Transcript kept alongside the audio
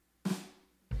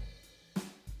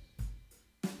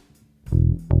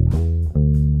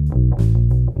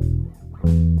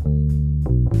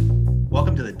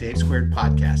Squared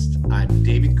podcast. I'm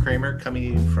David Kramer coming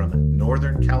in from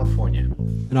Northern California.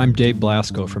 And I'm Dave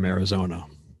Blasco from Arizona.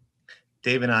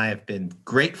 Dave and I have been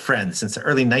great friends since the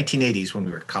early 1980s when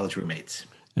we were college roommates.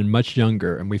 And much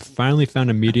younger. And we finally found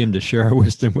a medium to share our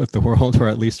wisdom with the world, or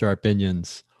at least our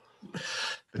opinions.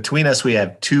 Between us, we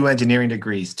have 2 engineering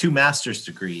degrees, 2 master's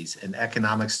degrees, an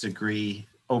economics degree,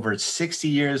 over 60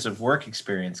 years of work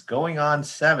experience, going on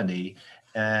 70.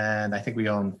 And I think we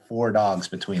own 4 dogs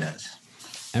between us.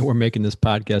 And we're making this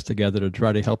podcast together to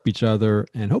try to help each other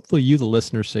and hopefully you, the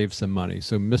listener, save some money.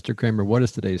 So, Mr. Kramer, what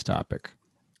is today's topic?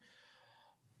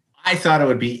 I thought it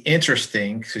would be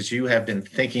interesting, because you have been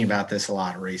thinking about this a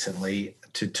lot recently,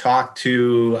 to talk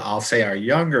to, I'll say, our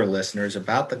younger listeners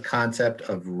about the concept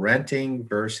of renting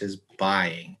versus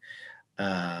buying.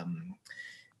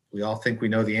 We all think we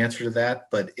know the answer to that,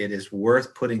 but it is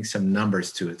worth putting some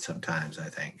numbers to it sometimes, I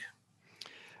think.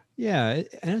 Yeah,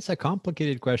 and it's a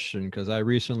complicated question because I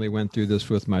recently went through this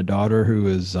with my daughter who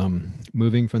is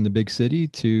moving from the big city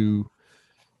to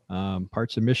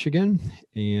parts of Michigan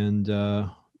and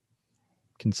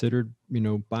considered,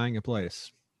 buying a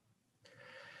place.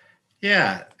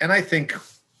 Yeah, and I think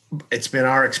it's been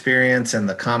our experience and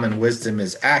the common wisdom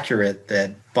is accurate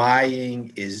that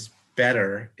buying is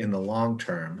better in the long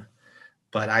term.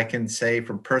 But I can say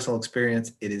from personal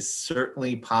experience, it is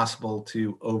certainly possible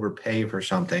to overpay for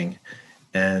something.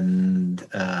 And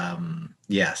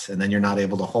yes, and then you're not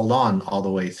able to hold on all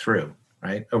the way through,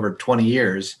 right? Over 20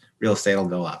 years, real estate will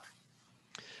go up.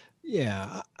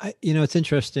 Yeah, it's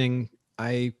interesting.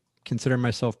 I consider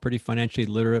myself pretty financially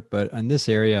literate, but in this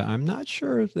area, I'm not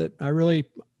sure that I really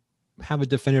have a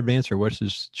definitive answer. Which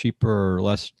is cheaper or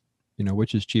less,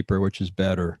 which is cheaper, which is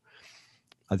better.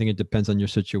 I think it depends on your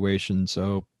situation.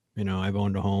 So, I've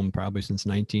owned a home probably since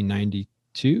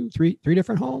 1992, three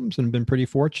different homes, and been pretty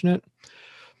fortunate.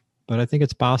 But I think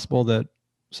it's possible that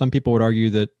some people would argue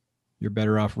that you're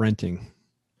better off renting.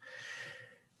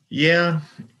 Yeah.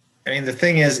 I mean, the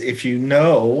thing is, if you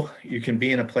know you can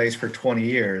be in a place for 20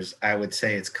 years, I would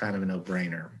say it's kind of a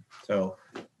no-brainer. So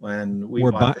when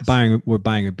we're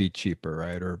buying a beat cheaper,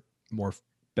 right? Or more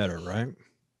better, right?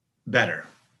 Better.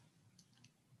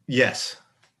 Yes.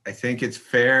 I think it's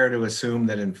fair to assume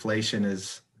that inflation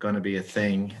is going to be a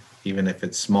thing, even if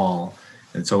it's small.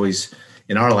 And it's always,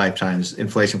 in our lifetimes,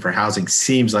 inflation for housing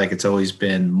seems like it's always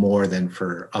been more than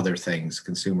for other things,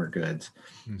 consumer goods.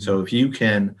 Mm-hmm. So if you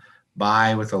can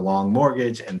buy with a long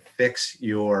mortgage and fix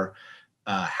your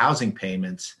housing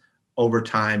payments, over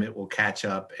time it will catch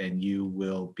up and you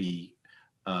will be,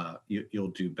 you'll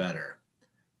do better.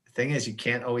 The thing is, you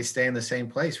can't always stay in the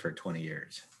same place for 20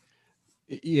 years.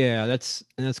 Yeah, that's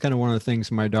kind of one of the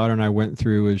things my daughter and I went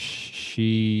through. Is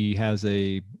she has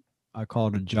I call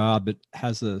it a job. It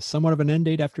has a somewhat of an end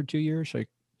date after 2 years.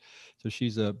 So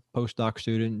she's a postdoc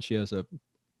student and she has a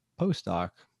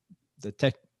postdoc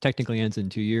that technically ends in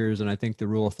 2 years. And I think the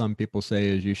rule of thumb people say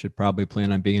is you should probably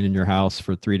plan on being in your house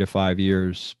for 3 to 5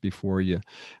 years before you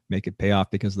make it pay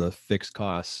off because of the fixed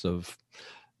costs of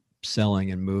selling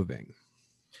and moving.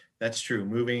 That's true.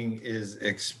 Moving is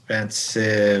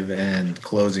expensive, and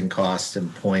closing costs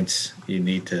and points you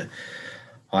need to,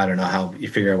 I don't know how you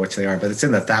figure out which they are, but it's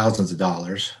in the thousands of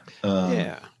dollars.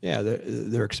 Yeah.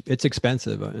 It's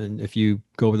expensive. And if you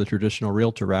go with the traditional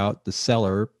realtor route, the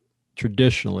seller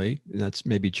traditionally, and that's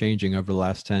maybe changing over the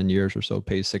last 10 years or so,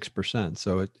 pays 6%.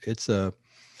 So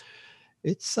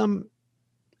it's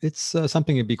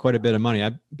something to be quite a bit of money.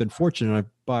 I've been fortunate. I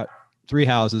bought 3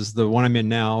 houses. The one I'm in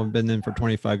now, I've been in for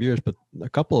 25 years, but a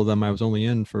couple of them I was only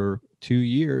in for 2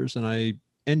 years, and I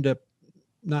end up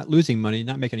not losing money,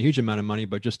 not making a huge amount of money,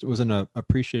 but just it was in a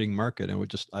appreciating market,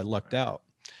 and I lucked out.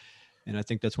 And I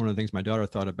think that's one of the things my daughter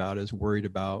thought about, is worried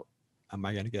about, am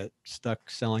I going to get stuck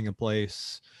selling a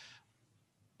place?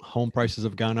 Home prices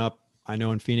have gone up. I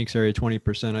know in Phoenix area,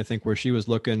 20%. I think where she was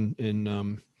looking in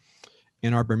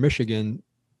Ann Arbor, Michigan,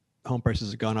 home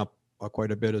prices have gone up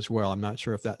quite a bit as well. I'm not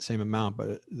sure if that same amount,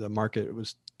 but the market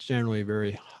was generally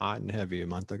very hot and heavy a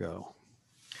month ago.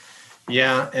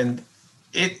 Yeah, and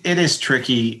it is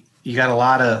tricky. You got a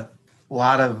lot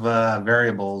of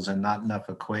variables and not enough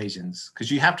equations,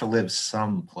 because you have to live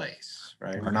someplace,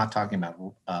 right? We're not talking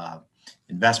about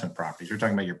investment properties. We're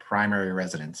talking about your primary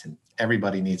residence, and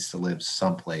everybody needs to live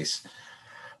someplace.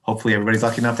 Hopefully, everybody's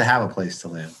lucky enough to have a place to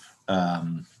live.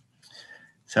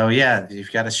 So yeah, if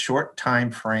you've got a short time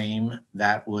frame,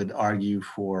 that would argue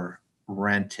for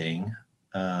renting.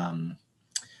 One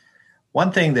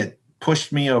thing that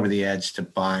pushed me over the edge to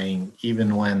buying,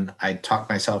 even when I talked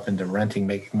myself into renting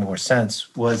making more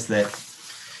sense, was that,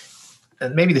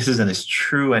 and maybe this isn't as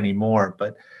true anymore,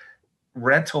 but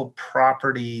rental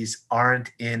properties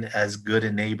aren't in as good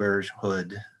a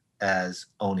neighborhood as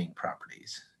owning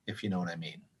properties, if you know what I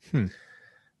mean. Hmm.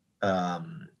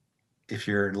 Um, if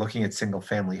you're looking at single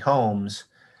family homes,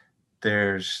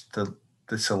 there's the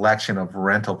selection of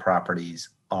rental properties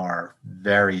are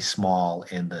very small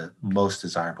in the most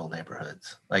desirable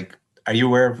neighborhoods. Like, are you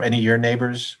aware of any of your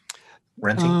neighbors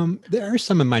renting? There are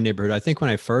some in my neighborhood. I think when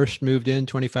I first moved in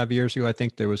 25 years ago, I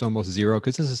think there was almost zero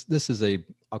because this is a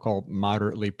I'll call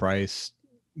moderately priced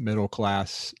middle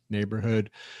class neighborhood.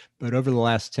 But over the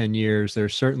last 10 years,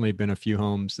 there's certainly been a few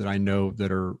homes that I know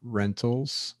that are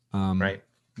rentals. Right.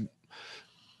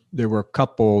 There were a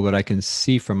couple that I can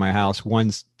see from my house.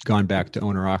 One's gone back to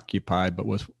owner occupied, but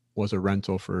was a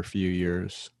rental for a few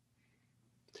years.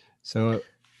 So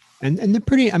and they're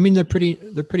pretty. I mean, they're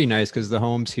pretty nice because the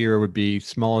homes here would be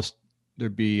smallest.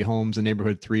 There'd be homes in the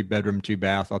neighborhood 3 bedroom, 2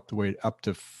 bath, up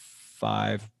to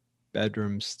 5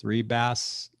 bedrooms, 3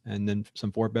 baths, and then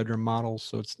some 4 bedroom models.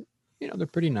 So it's they're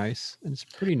pretty nice, and it's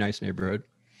a pretty nice neighborhood.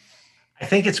 I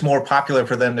think it's more popular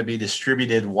for them to be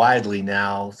distributed widely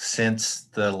now since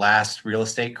the last real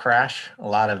estate crash. A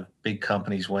lot of big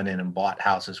companies went in and bought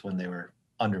houses when they were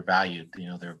undervalued.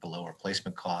 They're below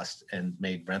replacement cost and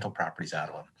made rental properties out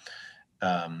of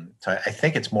them. So I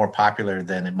think it's more popular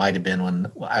than it might have been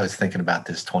when I was thinking about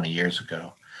this 20 years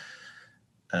ago.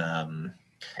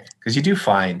 Because you do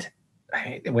find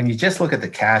when you just look at the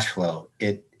cash flow,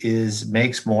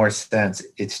 makes more sense.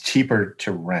 It's cheaper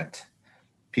to rent.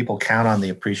 People count on the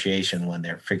appreciation when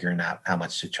they're figuring out how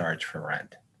much to charge for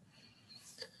rent.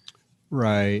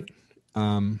 Right.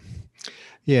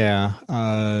 Yeah.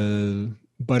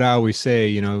 But I always say,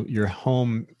 your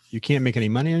home, you can't make any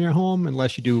money on your home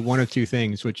unless you do one of two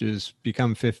things, which is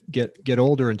get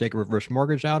older and take a reverse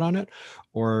mortgage out on it,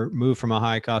 or move from a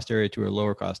high cost area to a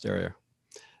lower cost area.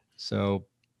 So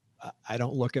I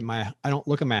don't look at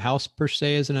my house per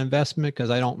se as an investment because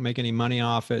I don't make any money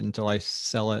off it until I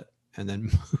sell it and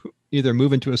then either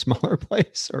move into a smaller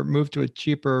place or move to a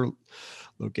cheaper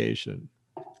location.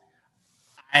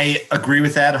 I agree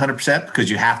with that 100%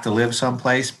 because you have to live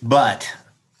someplace. But,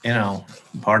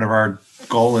 part of our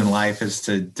goal in life is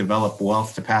to develop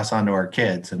wealth to pass on to our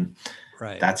kids. And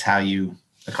Right. That's how you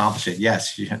accomplish it.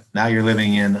 Yes, now you're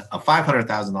living in a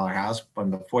 $500,000 house, but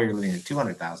before you're living in a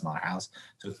 $200,000 house.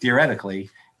 So theoretically,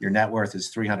 your net worth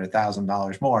is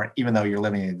 $300,000 more, even though you're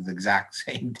living in the exact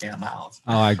same damn house.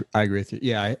 Oh, I agree with you.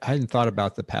 Yeah, I hadn't thought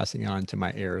about the passing on to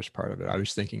my heirs part of it. I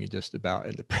was thinking just about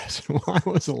in the present while I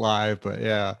was alive. But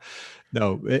yeah,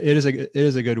 no, it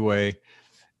is a good way.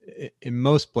 In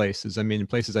most places, I mean, in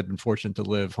places I've been fortunate to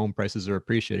live, home prices are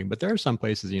appreciating. But there are some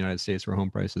places in the United States where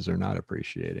home prices are not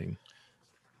appreciating.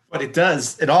 But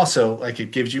it also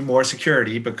it gives you more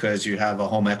security because you have a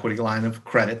home equity line of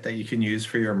credit that you can use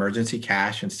for your emergency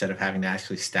cash instead of having to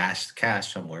actually stash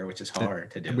cash somewhere, which is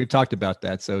hard to do. And we've talked about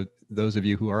that. So those of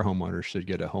you who are homeowners should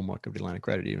get a home equity line of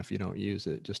credit, even if you don't use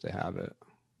it, just to have it.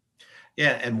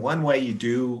 Yeah. And one way you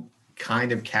do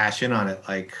kind of cash in on it,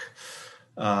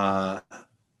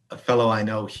 a fellow I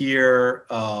know here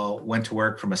went to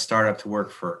work from a startup to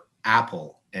work for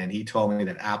Apple. And he told me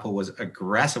that Apple was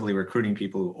aggressively recruiting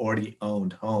people who already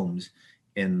owned homes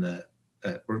in the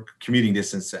commuting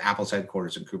distance to Apple's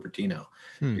headquarters in Cupertino,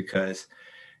 because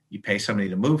you pay somebody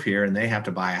to move here and they have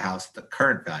to buy a house at the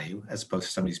current value as opposed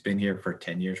to somebody who's been here for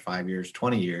 10 years, 5 years,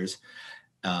 20 years.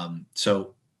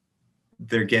 So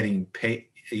they're getting paid.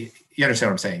 You understand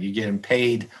what I'm saying? You're getting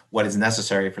paid what is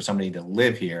necessary for somebody to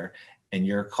live here and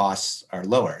your costs are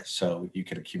lower. So you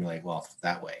can accumulate wealth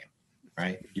that way.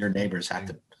 Right, your neighbors have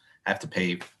to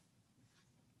pay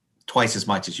twice as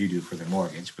much as you do for their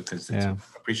mortgage because it's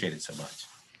appreciated so much.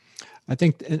 I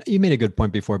think you made a good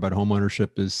point before about home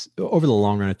ownership. Is over the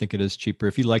long run, I think it is cheaper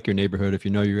if you like your neighborhood, if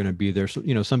you know you're going to be there. So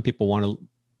some people want to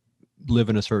live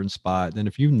in a certain spot. Then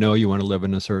if you know you want to live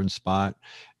in a certain spot,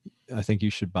 I think you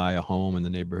should buy a home in the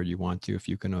neighborhood you want to if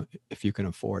you can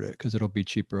afford it, because it'll be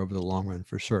cheaper over the long run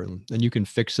for certain. Then you can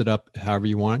fix it up however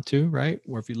you want to, right?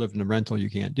 Or if you live in a rental, you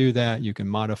can't do that. You can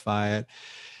modify it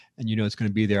and it's going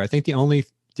to be there. I think the only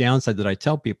downside that I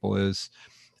tell people is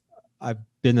I've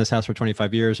been in this house for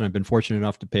 25 years and I've been fortunate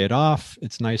enough to pay it off.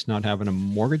 It's nice not having a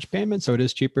mortgage payment, so it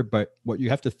is cheaper, but what you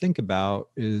have to think about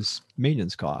is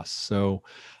maintenance costs. So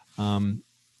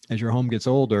as your home gets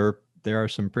older, there are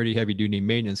some pretty heavy duty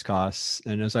maintenance costs.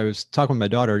 And as I was talking with my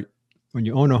daughter, when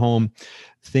you own a home,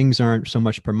 things aren't so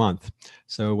much per month.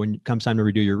 So when it comes time to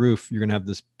redo your roof, you're going to have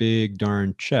this big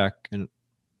darn check and,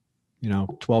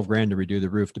 $12,000 to redo the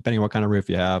roof, depending on what kind of roof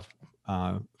you have.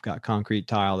 Got concrete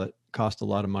tile that cost a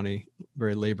lot of money,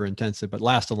 very labor intensive, but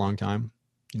last a long time.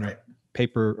 Right.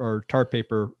 Paper or tar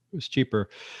paper was cheaper.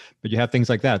 But you have things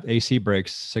like that. AC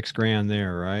breaks, $6,000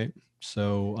 there, right?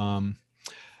 So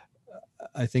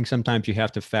I think sometimes you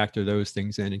have to factor those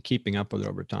things in and keeping up with it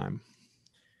over time.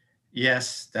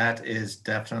 Yes, that is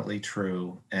definitely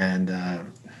true. And I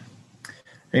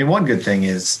mean, one good thing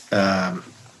is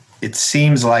it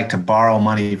seems like to borrow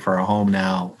money for a home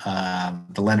now,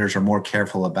 the lenders are more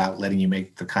careful about letting you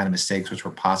make the kind of mistakes which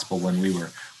were possible when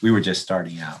we were just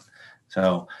starting out.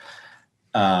 So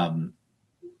um,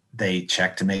 they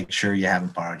check to make sure you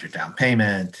haven't borrowed your down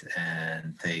payment,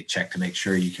 and they check to make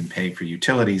sure you can pay for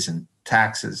utilities and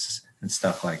taxes and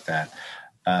stuff like that.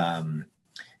 Um,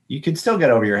 you can still get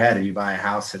over your head if you buy a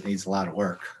house that needs a lot of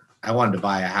work. I wanted to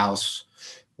buy a house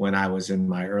when I was in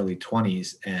my early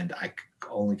 20s, and I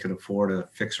only could afford a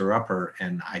fixer upper,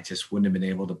 and I just wouldn't have been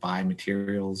able to buy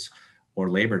materials or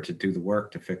labor to do the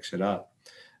work to fix it up.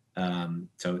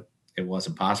 So it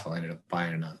wasn't possible. I ended up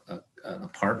buying an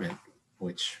apartment,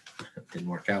 which didn't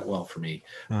work out well for me,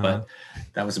 but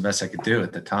that was the best I could do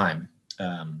at the time.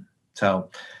 So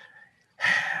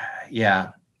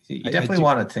yeah, you definitely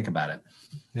want to think about it.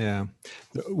 Yeah.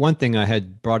 One thing I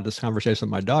had brought this conversation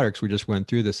with my daughter, because we just went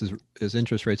through this, is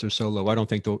interest rates are so low. I don't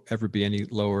think they'll ever be any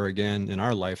lower again in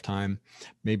our lifetime,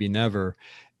 maybe never.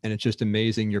 And it's just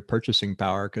amazing your purchasing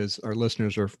power, because our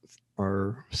listeners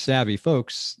are savvy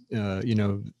folks.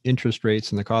 Interest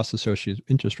rates and the cost associated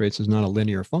interest rates is not a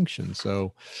linear function.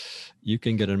 So you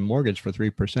can get a mortgage for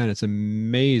 3%. It's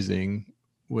amazing.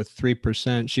 With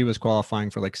 3%, she was qualifying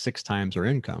for like 6 times her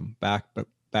income back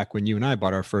when you and I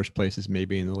bought our first places,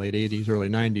 maybe in the late 80s, early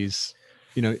 90s.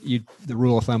 The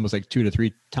rule of thumb was like 2 to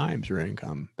 3 times your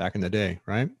income back in the day,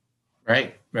 right?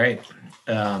 Right.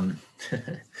 Of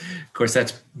course,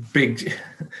 that's big.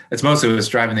 That's mostly what's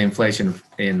driving the inflation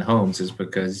in homes, is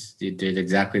because you did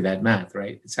exactly that math,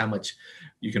 right? It's how much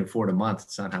you can afford a month.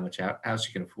 It's not how much house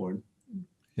you can afford.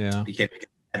 Yeah. You can't get your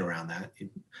head around that.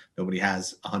 Nobody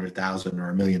has $100,000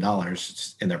 or $1 million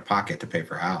in their pocket to pay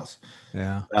for a house.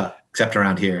 Yeah. Except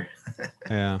around here.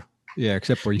 Yeah.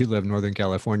 Except where you live, Northern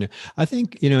California. I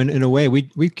think, in a way,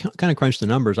 we kind of crunched the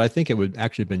numbers. I think it would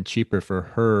actually have been cheaper for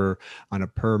her on a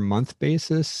per month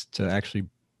basis to actually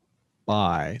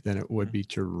buy than it would be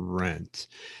to rent.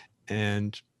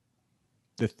 And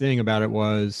the thing about it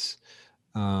was,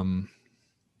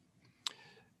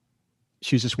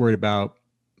 she was just worried about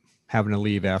having to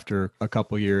leave after a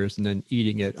couple of years and then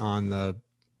eating it on the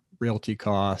realty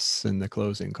costs and the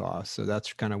closing costs. So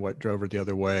that's kind of what drove her the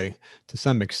other way to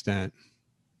some extent.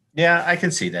 Yeah, I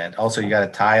can see that. Also, you got to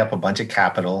tie up a bunch of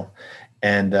capital.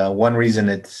 And one reason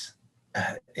it's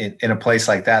in a place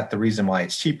like that, the reason why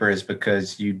it's cheaper is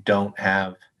because you don't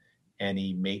have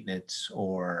any maintenance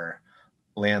or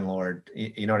landlord.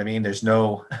 You know what I mean? There's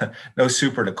no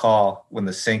super to call when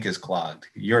the sink is clogged.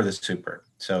 You're the super.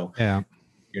 So Yeah.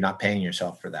 you're not paying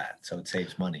yourself for that. So it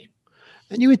saves money.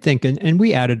 And you would think, and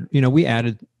we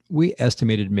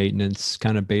estimated maintenance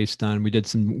kind of based on, we did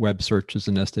some web searches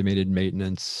and estimated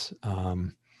maintenance.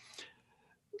 But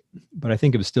I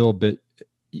think it was still a bit,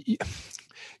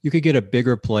 you could get a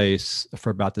bigger place for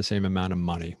about the same amount of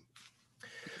money.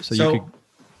 So you could,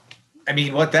 I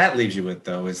mean, what that leaves you with,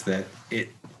 though, is that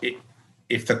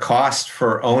if the cost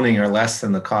for owning are less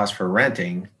than the cost for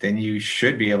renting, then you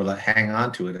should be able to hang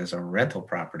on to it as a rental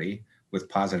property with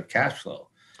positive cash flow.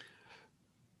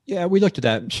 Yeah, we looked at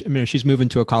that. I mean, she's moving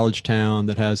to a college town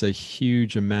that has a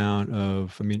huge amount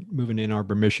of, moving to Ann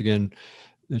Arbor, Michigan,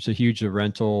 there's a huge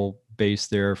rental base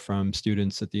there from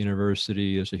students at the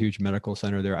university. There's a huge medical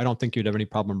center there. I don't think you'd have any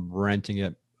problem renting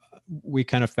it. We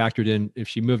kind of factored in, if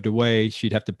she moved away,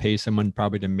 she'd have to pay someone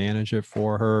probably to manage it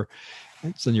for her.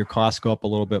 And so your costs go up a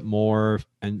little bit more,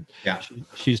 and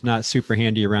she's not super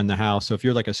handy around the house. So if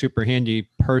you're like a super handy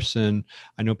person,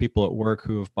 I know people at work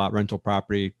who have bought rental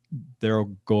property,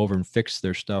 they'll go over and fix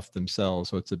their stuff themselves.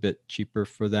 So it's a bit cheaper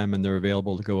for them, and they're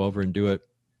available to go over and do it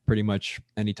pretty much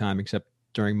anytime except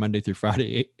during Monday through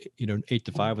Friday, 8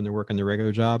 to 5 when they're working their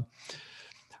regular job.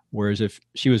 Whereas if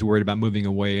she was worried about moving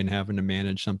away and having to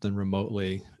manage something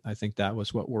remotely, I think that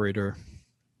was what worried her.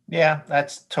 Yeah,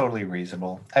 that's totally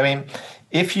reasonable. I mean,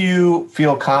 if you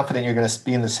feel confident you're going to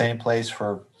be in the same place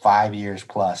for 5 years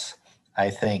plus, I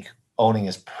think owning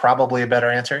is probably a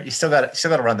better answer. You still got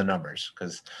to run the numbers,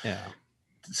 because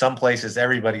some places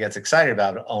everybody gets excited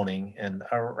about owning, and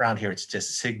around here it's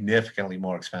just significantly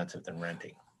more expensive than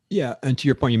renting. Yeah, and to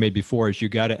your point you made before, is you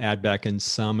got to add back in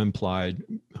some implied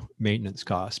maintenance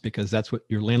costs, because that's what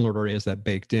your landlord already has that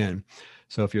baked in.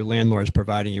 So if your landlord is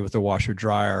providing you with a washer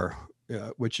dryer,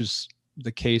 which is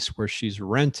the case where she's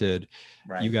rented,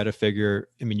 you got to figure,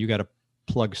 you got to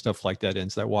plug stuff like that in.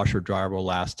 So that washer dryer will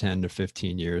last 10 to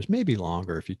 15 years, maybe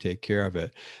longer if you take care of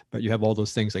it. But you have all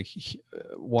those things like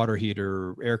water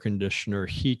heater, air conditioner,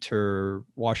 heater,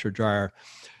 washer dryer.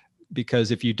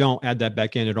 Because if you don't add that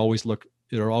back in, it'll always look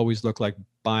like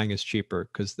buying is cheaper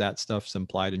because that stuff's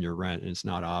implied in your rent and it's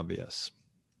not obvious.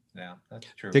 Yeah, that's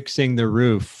true. Fixing the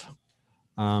roof,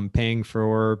 paying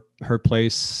for her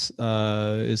place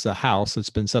is a house that's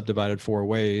been subdivided 4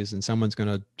 ways, and someone's going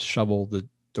to shovel the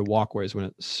walkways when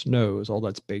it snows. All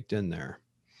that's baked in there.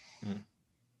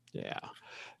 Yeah.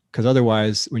 Because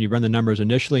otherwise, when you run the numbers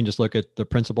initially and just look at the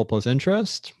principal plus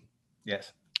interest,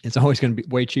 yes, it's always going to be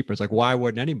way cheaper. It's like, why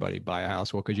wouldn't anybody buy a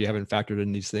house? Well, because you haven't factored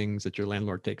in these things that your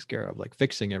landlord takes care of, like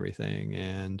fixing everything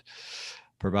and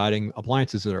providing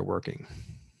appliances that are working.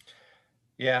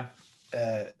 Yeah.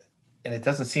 And it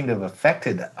doesn't seem to have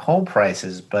affected home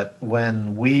prices, but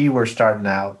when we were starting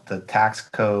out, the tax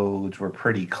codes were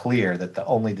pretty clear that the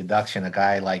only deduction a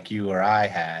guy like you or I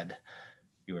had,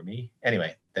 you or me,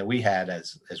 anyway, that we had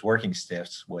as working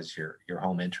stiffs was your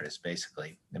home interest,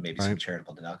 basically, and maybe some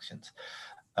charitable deductions.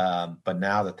 But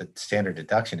now that the standard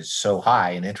deduction is so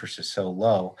high and interest is so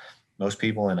low, most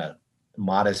people in a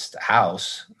modest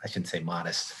house, I shouldn't say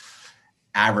modest,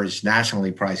 average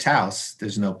nationally priced house,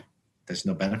 there's no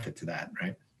benefit to that,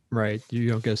 right? Right. You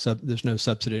don't get there's no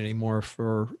subsidy anymore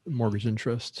for mortgage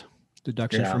interest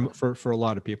deduction for a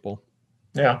lot of people.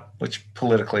 Yeah, which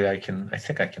politically I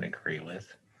think I can agree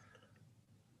with.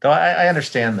 Though I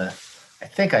understand the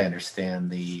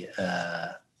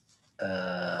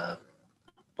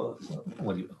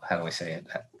how do I say it?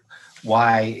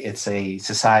 Why it's a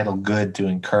societal good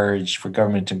for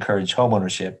government to encourage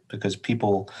homeownership, because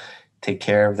people take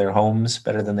care of their homes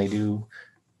better than they do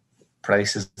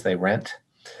prices they rent.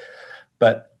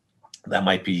 But that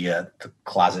might be the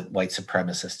closet white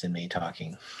supremacist in me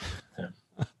talking. Yeah.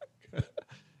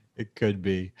 It could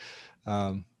be.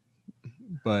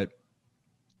 But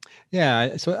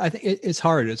yeah, so I think it's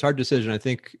hard. It's a hard decision. I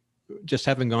think just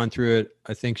having gone through it,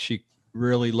 I think she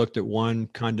really looked at one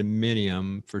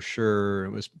condominium for sure.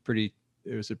 It was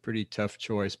a pretty tough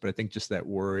choice, but I think just that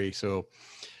worry. So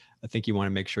I think you want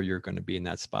to make sure you're going to be in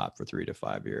that spot for 3 to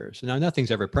 5 years. Now,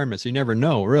 nothing's ever permanent, so you never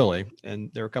know, really.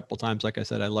 And there are a couple of times, like I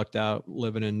said, I lucked out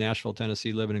living in Nashville,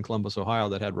 Tennessee, living in Columbus, Ohio,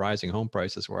 that had rising home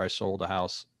prices where I sold a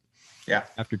house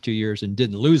after 2 years and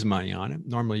didn't lose money on it.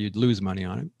 Normally, you'd lose money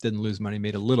on it. Didn't lose money,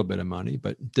 made a little bit of money,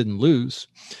 but didn't lose.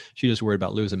 She just worried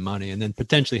about losing money and then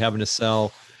potentially having to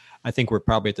sell. I think we're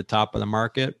probably at the top of the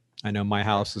market. I know my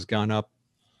house has gone up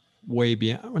way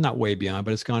beyond, well, not way beyond,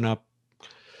 but it's gone up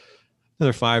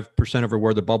another 5% over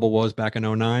where the bubble was back in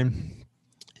 2009.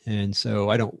 And so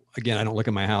I don't look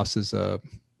at my house as from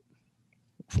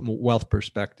a wealth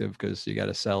perspective, because you got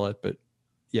to sell it. But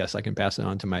yes, I can pass it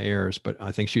on to my heirs. But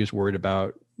I think she was worried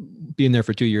about being there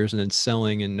for 2 years and then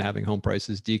selling and having home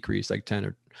prices decrease like 10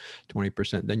 or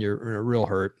 20%. Then you're in a real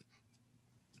hurt.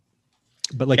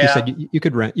 But like you said, you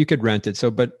could rent it.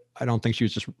 So, but I don't think she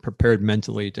was just prepared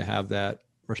mentally to have that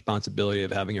responsibility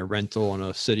of having a rental in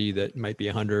a city that might be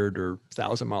 100 or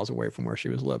 1,000 miles away from where she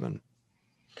was living.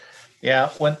 Yeah.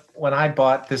 When I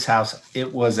bought this house,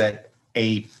 it was at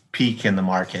a peak in the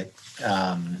market.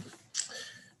 And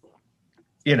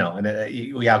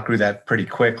we outgrew that pretty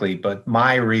quickly. But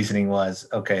my reasoning was,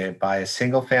 okay, buy a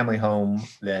single family home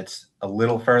that's a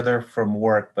little further from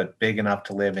work, but big enough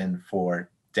to live in for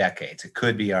decades. It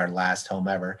could be our last home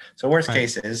ever. So worst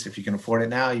case is, if you can afford it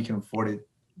now, you can afford it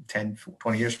 10,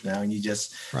 20 years from now, and you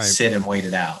just sit and wait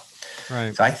it out.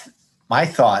 Right. So my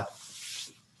thought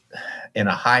in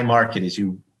a high market is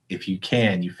if you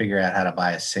can, you figure out how to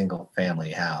buy a single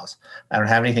family house. I don't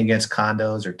have anything against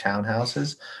condos or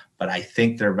townhouses, but I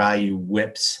think their value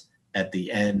whips at the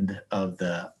end of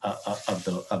the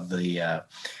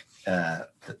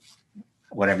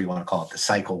whatever you want to call it, the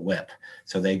cycle whip.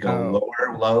 So they go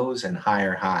lower lows and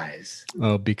higher highs.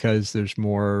 Oh, because there's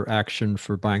more action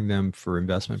for buying them for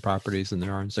investment properties than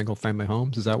there are in single family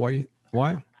homes. Is that why?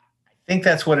 I think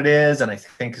that's what it is. And I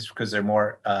think it's because they're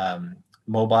more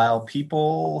mobile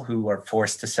people who are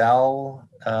forced to sell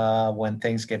when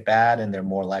things get bad, and they're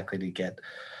more likely to get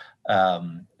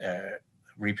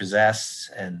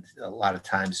repossessed. And a lot of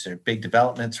times they're big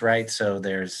developments, right? So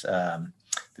there's the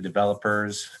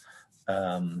developers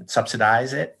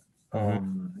subsidize it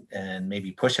and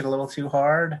maybe push it a little too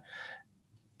hard.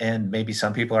 And maybe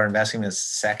some people are investing in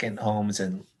second homes,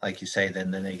 and like you say, then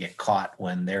they get caught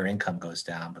when their income goes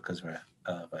down because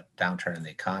of a downturn in the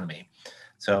economy.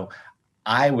 So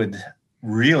I would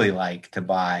really like to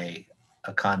buy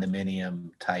a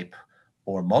condominium type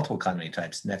or multiple condominium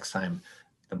types next time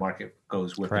the market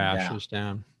goes whipping crashes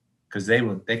down. because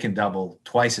they can double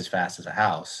twice as fast as a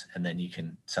house, and then you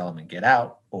can sell them and get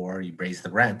out, or you raise the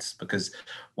rents. Because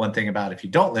one thing about, if you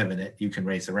don't live in it, you can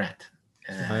raise the rent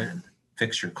Right. and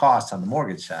fix your costs on the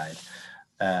mortgage side.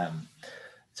 Um,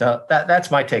 so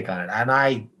that's my take on it. And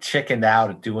I chickened out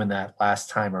of doing that last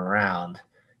time around,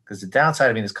 because the downside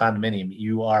of being this condominium,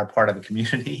 you are part of a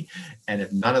community, and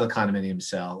if none of the condominiums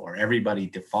sell or everybody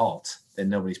defaults, then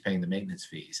nobody's paying the maintenance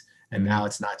fees. And now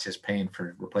it's not just paying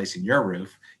for replacing your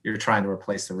roof; you're trying to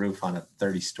replace the roof on a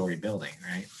 30-story building,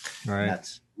 right? Right. And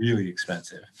that's really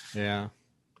expensive. Yeah.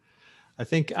 I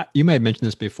think you may have mentioned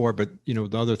this before, but the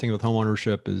other thing with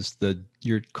homeownership is that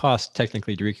your costs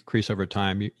technically decrease over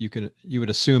time. You would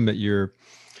assume that your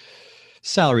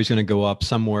salary is going to go up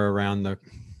somewhere around the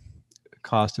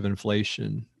cost of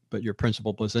inflation, but your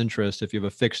principal plus interest, if you have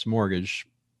a fixed mortgage,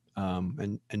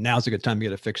 and now's a good time to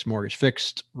get a fixed mortgage.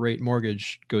 Fixed rate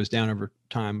mortgage goes down over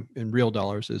time in real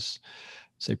dollars as,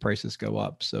 say, prices go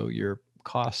up. So your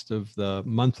cost of the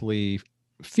monthly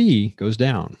fee goes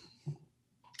down.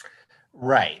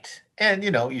 Right. And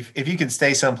if you can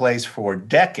stay someplace for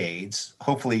decades,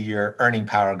 hopefully your earning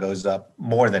power goes up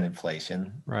more than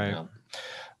inflation. Right.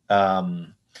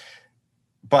 Um,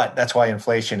 but that's why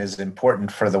inflation is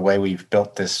important for the way we've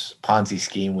built this Ponzi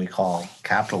scheme we call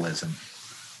capitalism.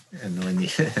 And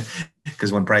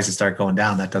because when prices start going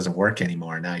down, that doesn't work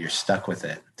anymore. Now you're stuck with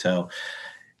it. So,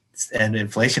 and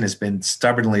inflation has been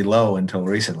stubbornly low until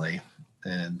recently.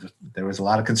 And there was a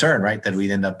lot of concern, right, that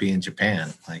we'd end up being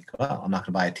Japan. Like, well, I'm not going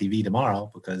to buy a TV tomorrow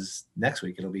because next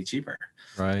week it'll be cheaper.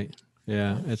 Right.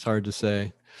 Yeah, it's hard to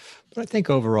say. But I think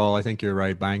overall, I think you're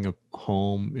right. Buying a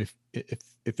home, if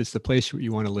it's the place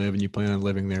you want to live and you plan on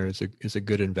living there, is a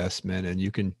good investment, and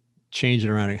you can change it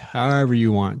around however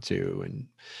you want to and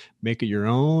make it your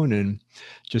own. And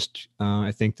just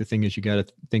I think the thing is, you got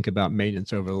to think about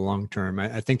maintenance over the long term.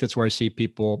 I think that's where I see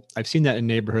people. I've seen that in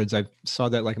neighborhoods. I saw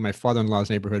that like in my father-in-law's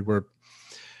neighborhood, where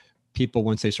people,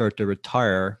 once they start to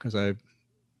retire, because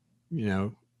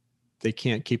they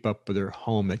can't keep up with their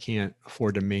home, they can't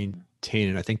afford to maintain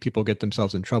it. I think people get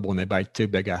themselves in trouble when they buy too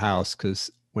big a house,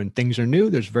 because when things are new,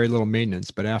 there's very little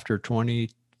maintenance. But after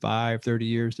 25, 30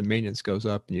 years, the maintenance goes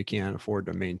up and you can't afford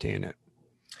to maintain it.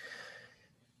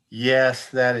 Yes,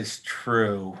 that is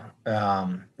true.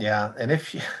 Yeah, and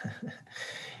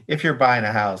if you're buying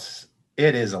a house,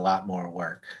 it is a lot more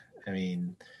work. I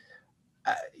mean,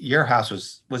 your house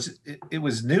it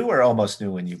was new or almost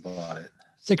new when you bought it?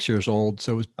 6 years old,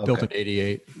 so it was built in Okay.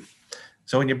 '88.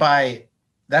 So when you buy,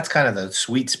 that's kind of the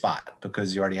sweet spot,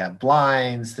 because you already have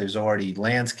blinds, there's already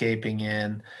landscaping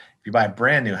in. If you buy a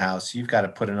brand new house, you've got to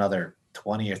put another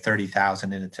 20 or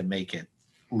 30,000 in it to make it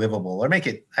livable, or make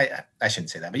it, I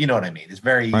shouldn't say that, but you know what I mean. It's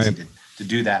very easy Right. to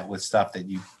do that with stuff that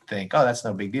you think, oh, that's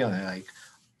no big deal. And they're like,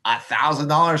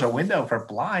 $1,000 a window for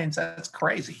blinds. That's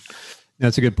crazy.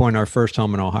 That's a good point. Our first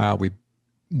home in Ohio,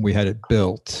 we had it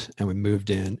built and we moved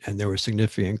in, and there were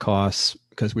significant costs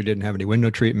because we didn't have any window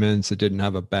treatments. It didn't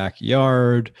have a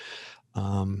backyard.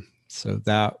 So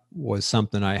that was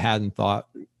something I hadn't thought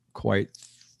quite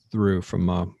through from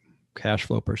a cash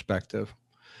flow perspective.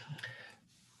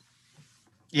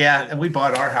 Yeah, and we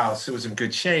bought our house. It was in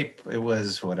good shape. It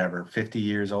was whatever, 50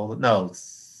 years old. No,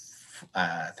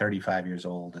 35 years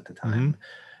old at the time.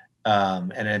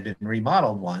 And it had been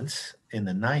remodeled once in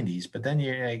the 90s. But then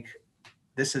you're like,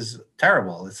 this is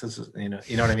terrible. This is, you know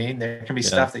what I mean? There can be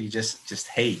stuff that you just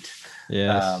hate,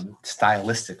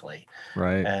 stylistically.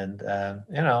 Right. And,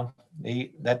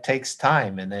 that takes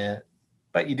time.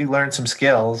 But you do learn some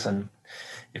skills. And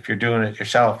if you're doing it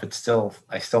yourself,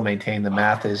 I still maintain the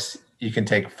math is you can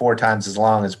take 4 times as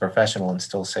long as a professional and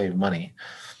still save money.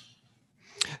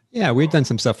 Yeah, we've done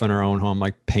some stuff in our own home,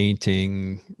 like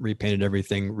painting, repainted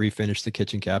everything, refinished the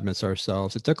kitchen cabinets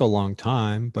ourselves. It took a long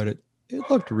time, but it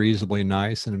looked reasonably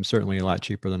nice, and it was certainly a lot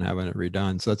cheaper than having it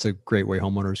redone. So that's a great way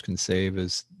homeowners can save.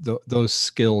 Is those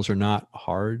skills are not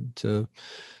hard to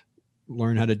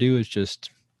learn how to do. It's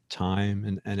just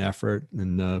time and effort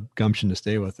and the gumption to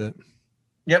stay with it.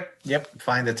 Yep.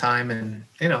 Find the time, and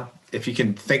if you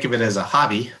can think of it as a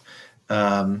hobby,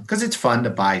 because it's fun to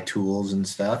buy tools and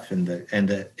stuff,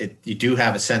 you do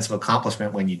have a sense of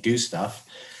accomplishment when you do stuff.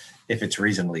 If it's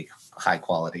reasonably high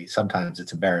quality, sometimes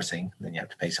it's embarrassing. Then you have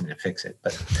to pay somebody to fix it.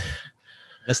 But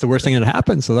that's the worst thing that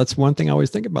happens. So that's one thing I always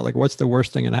think about. Like, what's the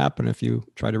worst thing that happen if you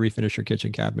try to refinish your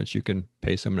kitchen cabinets? You can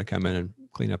pay someone to come in and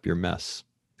clean up your mess,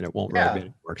 and it won't really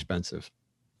be more expensive.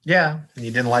 Yeah, and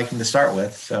you didn't like them to start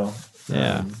with, so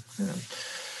yeah.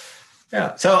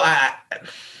 So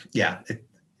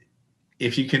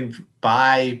if you can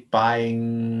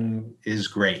buying is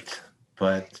great,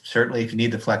 but certainly if you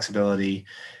need the flexibility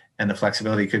and the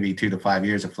flexibility could be 2 to 5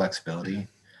 years of flexibility.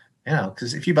 You know,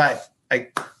 because if you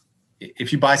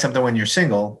buy something when you're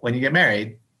single, when you get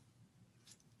married,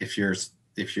 if your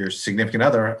significant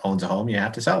other owns a home, you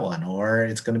have to sell one, or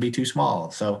it's going to be too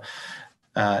small. So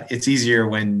it's easier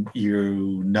when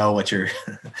you know what your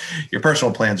your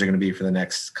personal plans are going to be for the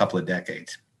next couple of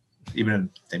decades. Even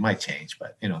if they might change,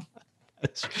 but you know.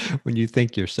 That's when you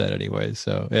think you're set anyway.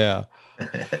 So yeah.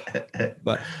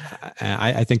 But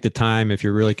I think the time, if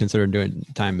you're really considering doing,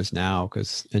 time is now,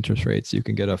 because interest rates, you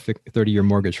can get a 30-year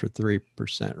mortgage for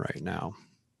 3% right now.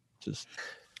 Just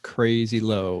crazy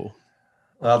low.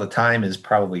 Well, the time is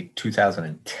probably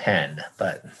 2010,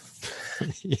 but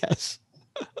Yes.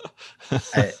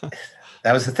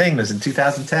 that was the thing. It was in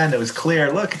 2010. It was clear.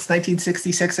 Look, it's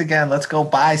 1966 again. Let's go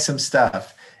buy some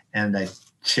stuff. And I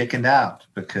chickened out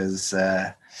because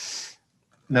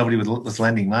nobody was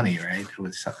lending money, right?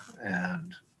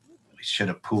 And we should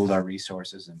have pooled our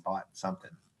resources and bought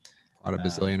something. Bought a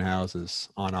bazillion houses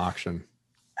on auction.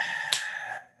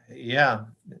 Yeah.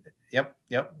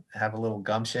 Yep. Have a little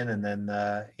gumption, and then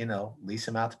lease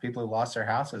them out to people who lost their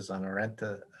houses on a rent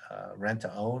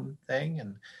to own thing,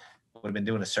 and would have been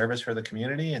doing a service for the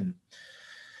community. And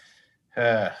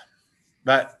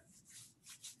but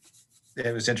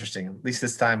it was interesting. At least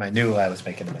this time I knew I was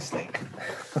making a mistake.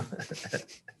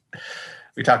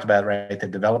 We talked about, right, the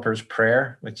developer's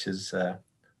prayer, which is,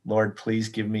 Lord, please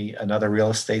give me another real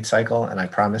estate cycle, and I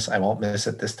promise I won't miss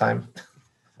it this time.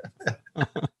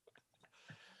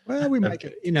 Well, we might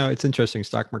get, it's interesting.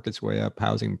 Stock market's way up.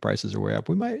 Housing prices are way up.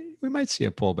 We might see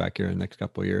a pullback here in the next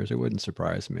couple of years. It wouldn't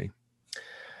surprise me.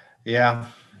 Yeah,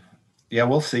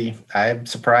 we'll see. I'm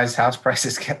surprised house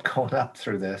prices kept going up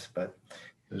through this, but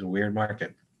it was a weird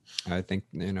market. I think,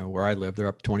 where I live, they're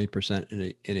up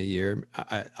 20% in a year.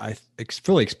 I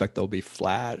fully expect they'll be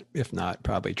flat, if not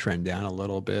probably trend down a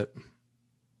little bit.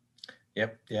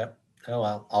 Yep. Oh,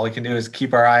 well, all we can do is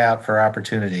keep our eye out for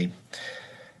opportunity.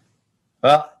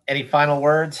 Well, any final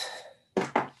words?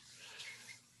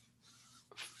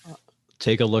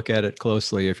 Take a look at it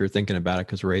closely if you're thinking about it,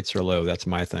 because rates are low. That's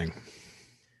my thing.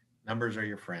 Numbers are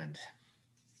your friend.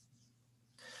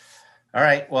 All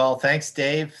right. Well, thanks,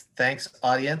 Dave. Thanks,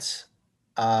 audience.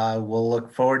 We'll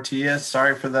look forward to you.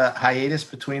 Sorry for the hiatus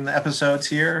between the episodes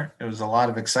here. It was a lot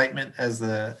of excitement as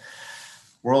the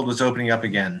world was opening up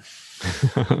again.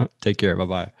 Take care.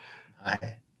 Bye-bye.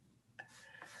 Bye.